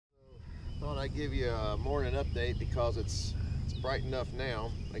I give you a morning update because it's bright enough now.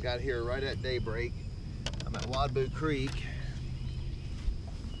 I got here right at daybreak. I'm at Wadboo Creek.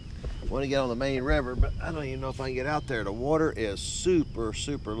 I want to get on the main river, but I don't even know if I can get out there. The water is super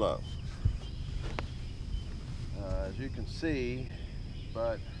low. As you can see,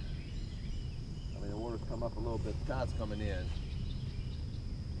 but I mean the water's come up a little bit. The tide's coming in.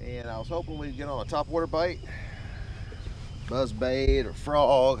 And I was hoping we'd get on a topwater bite, buzz bait or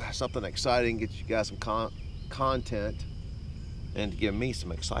frog, something exciting, get you guys some content and to give me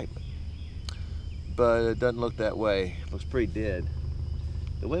some excitement. But it doesn't look that way. It looks pretty dead.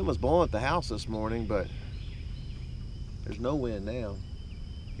 The wind was blowing at the house this morning, but there's no wind now.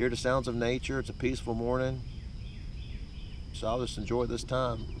 Hear the sounds of nature. It's a peaceful morning. So I'll just enjoy this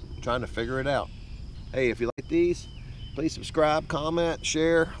time trying to figure it out. Hey, if you like these, please subscribe, comment,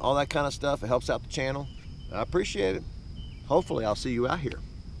 share, all that kind of stuff. It helps out the channel. I appreciate it. Hopefully I'll see you out here.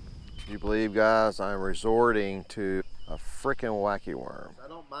 You believe, guys, I'm resorting to a freaking wacky worm. I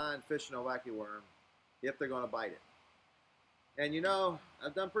don't mind fishing a wacky worm if they're gonna bite it. And you know,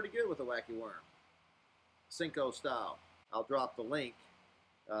 I've done pretty good with a wacky worm. Senko style. I'll drop the link.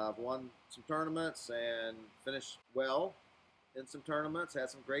 I've won some tournaments and finished well in some tournaments, had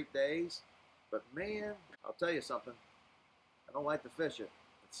some great days. But man, I'll tell you something. I don't like to fish it.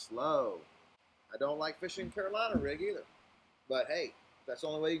 It's slow. I don't like fishing Carolina rig either. But hey, if that's the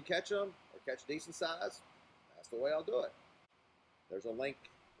only way you can catch them or catch decent size, that's the way I'll do it. There's a link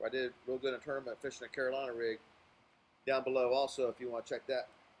where I did real good in a tournament fishing a Carolina rig down below also if you want to check that.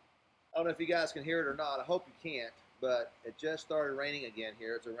 I don't know if you guys can hear it or not. I hope you can't, but it just started raining again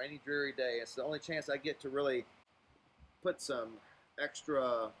here. It's a rainy, dreary day. It's the only chance I get to really put some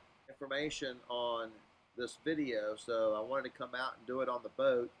extra information on this video, so I wanted to come out and do it on the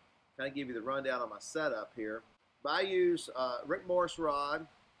boat, kind of give you the rundown on my setup here. But I use Rick Morris rod.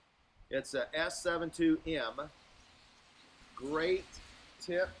 It's a S72M. Great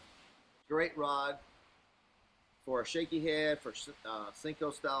tip, great rod for a shaky head, for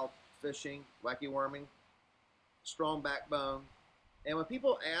Senko style fishing, wacky worming, strong backbone. And when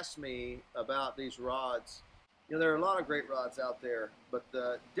people ask me about these rods, you know, there are a lot of great rods out there, but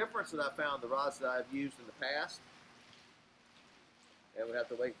the difference that I found, the rods that I've used in the past, and we have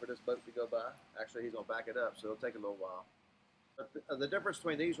to wait for this boat to go by. Actually, he's going to back it up, so it'll take a little while. But the difference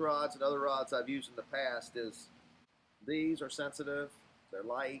between these rods and other rods I've used in the past is these are sensitive, they're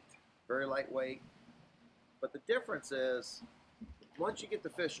light, very lightweight. But the difference is, once you get the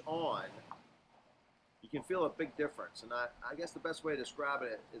fish on, you can feel a big difference. And I guess the best way to describe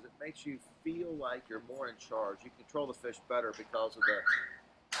it is it makes you feel like you're more in charge. You control the fish better because of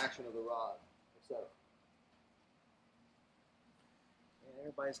the action of the rod, etc. And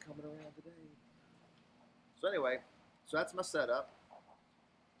everybody's coming around today. So anyway, so that's my setup.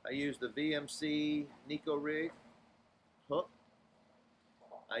 I use the VMC Nico rig hook.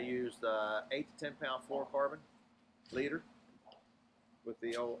 I use the 8 to 10 pound fluorocarbon leader with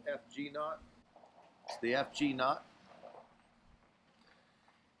the old FG knot. It's the FG knot.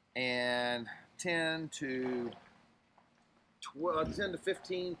 And 10 to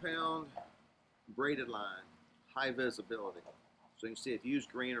 15 pound braided line, high visibility. So you can see if you use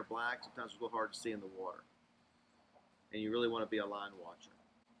green or black, sometimes it's a little hard to see in the water. And you really want to be a line watcher.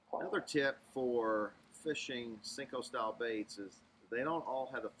 Another tip for fishing Senko style baits is they don't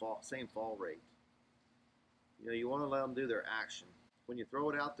all have the same fall rate. You know, you want to let them do their action. When you throw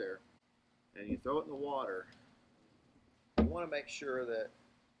it out there and you throw it in the water, you want to make sure that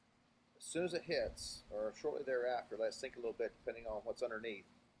as soon as it hits, or shortly thereafter, let it sink a little bit depending on what's underneath,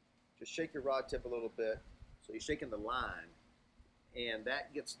 just shake your rod tip a little bit so you're shaking the line, and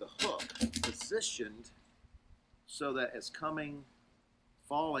that gets the hook positioned so that it's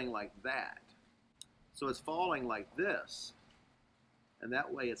falling like that. So it's falling like this, and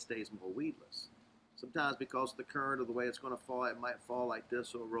that way it stays more weedless. Sometimes because of the current or the way it's going to fall, it might fall like this,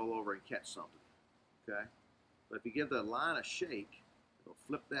 so it'll roll over and catch something, okay? But if you give the line a shake, it'll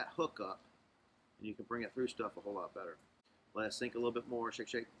flip that hook up, and you can bring it through stuff a whole lot better. Let it sink a little bit more, shake,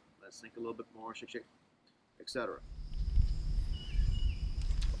 shake. Let it sink a little bit more, shake, shake, etc.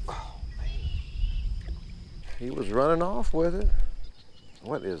 Oh, man. He was running off with it.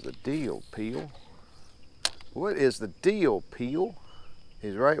 What is the deal, Peel? What is the deal, Peel?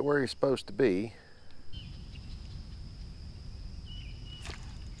 He's right where he's supposed to be.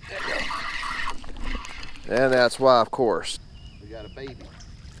 There you go. And that's why, of course, we got a baby.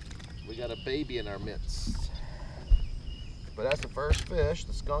 We got a baby in our midst. But that's the first fish.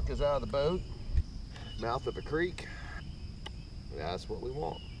 The skunk is out of the boat, mouth of a creek. That's what we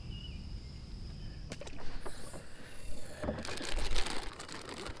want.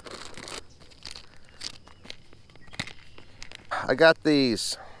 I got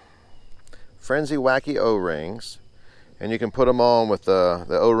these Frenzy Wacky O-rings, and you can put them on with the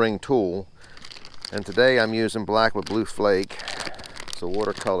O-ring tool. And today I'm using black with blue flake. So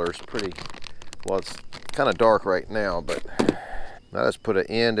watercolor is pretty, well, it's kind of dark right now, but I just put an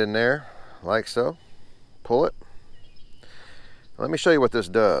end in there like so. Pull it. Let me show you what this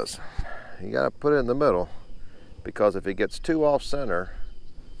does. You gotta put it in the middle, because if it gets too off center,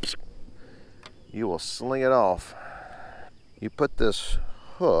 you will sling it off. You put this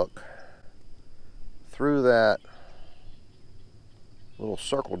hook through that little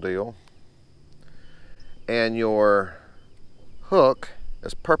circle deal, and your hook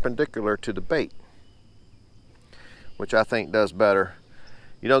is perpendicular to the bait, which I think does better.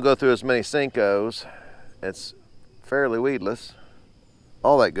 You don't go through as many Senkos. It's fairly weedless.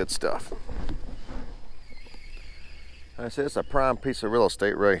 All that good stuff. Like I said, it's a prime piece of real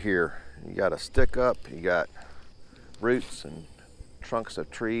estate right here. You got a stick up, you got roots and trunks of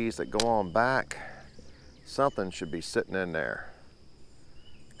trees that go on back. Something should be sitting in there.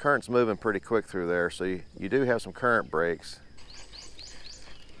 Current's moving pretty quick through there, so you do have some current breaks.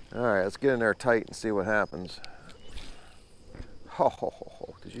 All right, let's get in there tight and see what happens.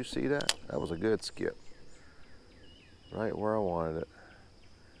 Oh, did you see that? That was a good skip. Right where I wanted it.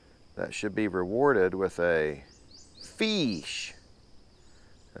 That should be rewarded with a fish,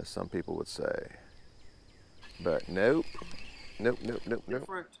 as some people would say. But nope. Nope.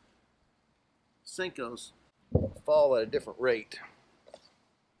 Different Senkos fall at a different rate.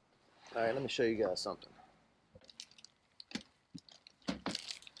 All right, let me show you guys something.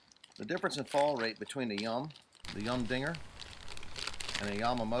 The difference in fall rate between the Yum Dinger, and a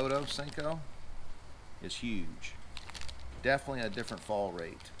Yamamoto Senko is huge. Definitely a different fall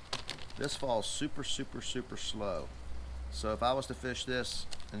rate. This falls super slow. So if I was to fish this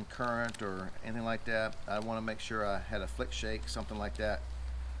in current or anything like that, I want to make sure I had a flick shake, something like that,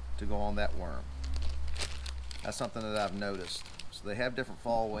 to go on that worm. That's something that I've noticed. So they have different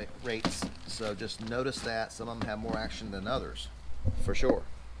fall rates, so just notice that. Some of them have more action than others, for sure.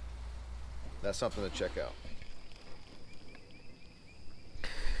 That's something to check out.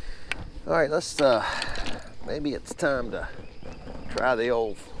 All right, let's, maybe it's time to try the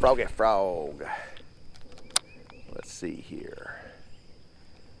old froggy frog. Let's see here.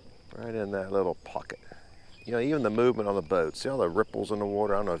 Right in that little pocket. You know, even the movement on the boat. See all the ripples in the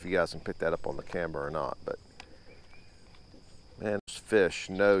water? I don't know if you guys can pick that up on the camera or not, but man, those fish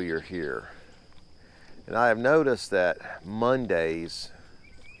know you're here. And I have noticed that Mondays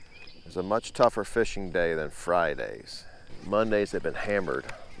is a much tougher fishing day than Fridays. Mondays have been hammered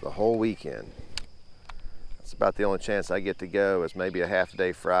the whole weekend. That's about the only chance I get to go, is maybe a half a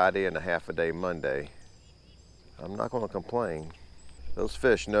day Friday and a half a day Monday. I'm not going to complain. Those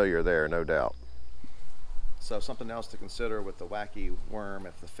fish know you're there, no doubt. So something else to consider with the Wacky worm,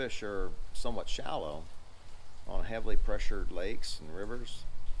 if the fish are somewhat shallow on heavily pressured lakes and rivers,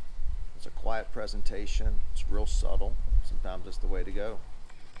 it's a quiet presentation, it's real subtle. Sometimes it's the way to go.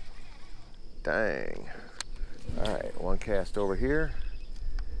 Dang. All right, one cast over here,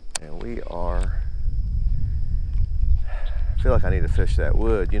 and we are, I feel like I need to fish that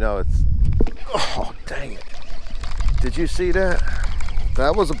wood. You know, it's, oh, dang it. Did you see that?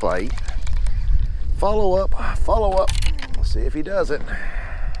 That was a bite. Follow up. Let's see if he does it.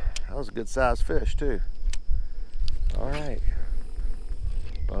 That was a good sized fish too. All right.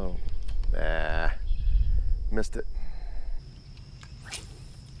 Boom. Nah, missed it.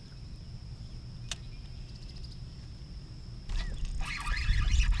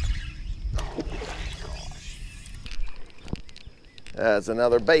 Oh my gosh. That's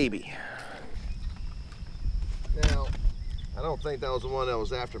another baby. Now, I don't think that was the one that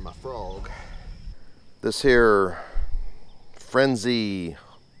was after my frog. This here frenzy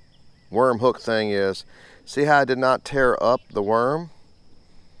worm hook thing is, see how I did not tear up the worm?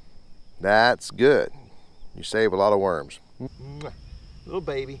 That's good. You save a lot of worms. Little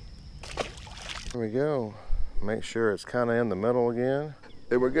baby. There we go. Make sure it's kind of in the middle again.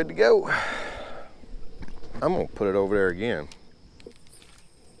 Then we're good to go. I'm gonna put it over there again.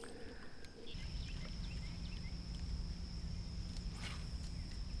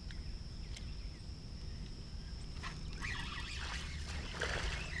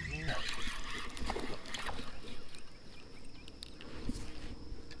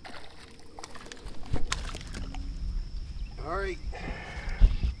 All right.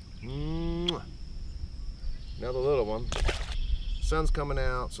 Another little one. Sun's coming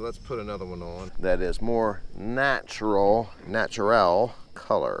out, so let's put another one on. That is more natural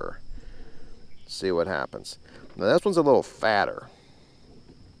color. See what happens. Now this one's a little fatter,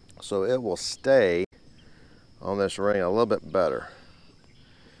 so it will stay on this ring a little bit better.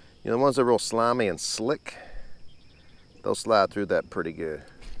 You know, the ones that are real slimy and slick, they'll slide through that pretty good.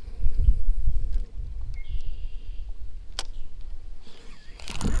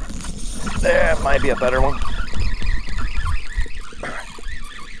 That might be a better one.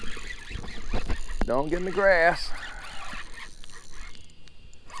 Don't get in the grass.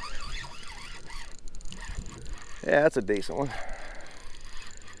 Yeah, that's a decent one.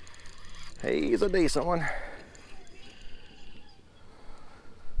 He's a decent one.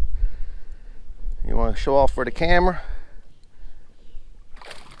 You want to show off for the camera?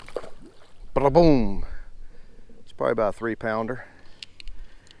 Ba-boom. It's probably about a 3-pounder.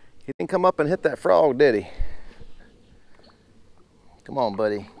 He didn't come up and hit that frog, did he? Come on,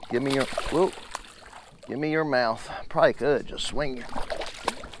 buddy. Give me your, whoop. Give me your mouth. Probably could just swing you.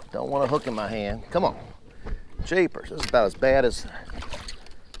 Don't want a hook in my hand. Come on. Jeepers, this is about as bad as,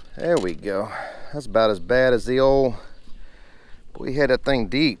 there we go. That's about as bad as the old, we had that thing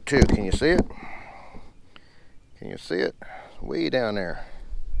deep too. Can you see it? Can you see it? Way down there.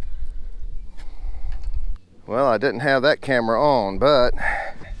 Well, I didn't have that camera on, but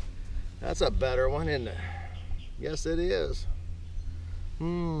that's a better one, isn't it? Yes, it is.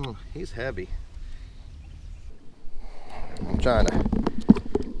 He's heavy. I'm trying to,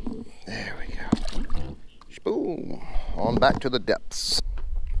 there we go. Boom, on back to the depths.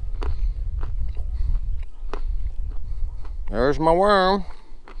 There's my worm.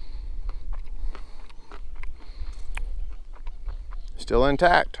 Still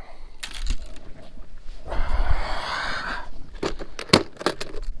intact.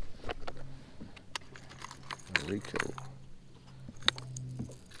 Rico.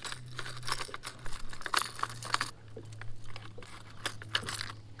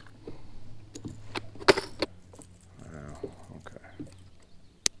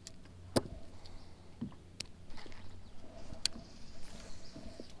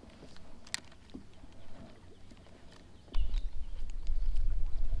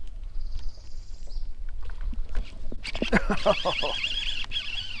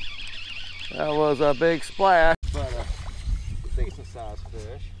 That was a big splash, but a decent sized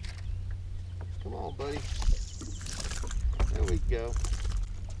fish. Come on, buddy. There we go.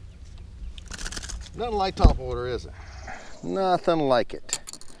 Nothing like topwater, is it? Nothing like it.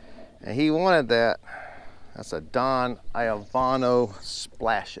 And he wanted that. That's a Don Iovano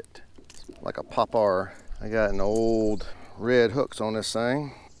Splash It. Like a popper. I got an old red hooks on this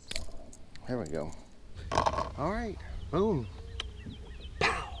thing. There we go. All right, boom.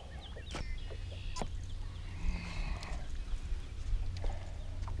 Pow.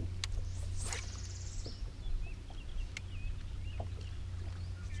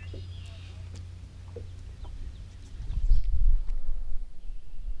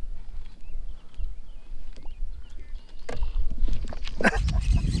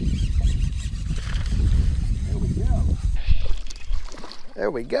 There we go.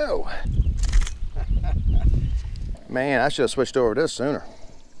 There we go. Man, I should have switched over to this sooner.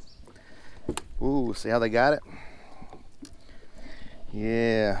 Ooh, see how they got it?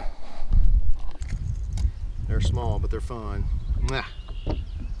 Yeah. They're small, but they're fun.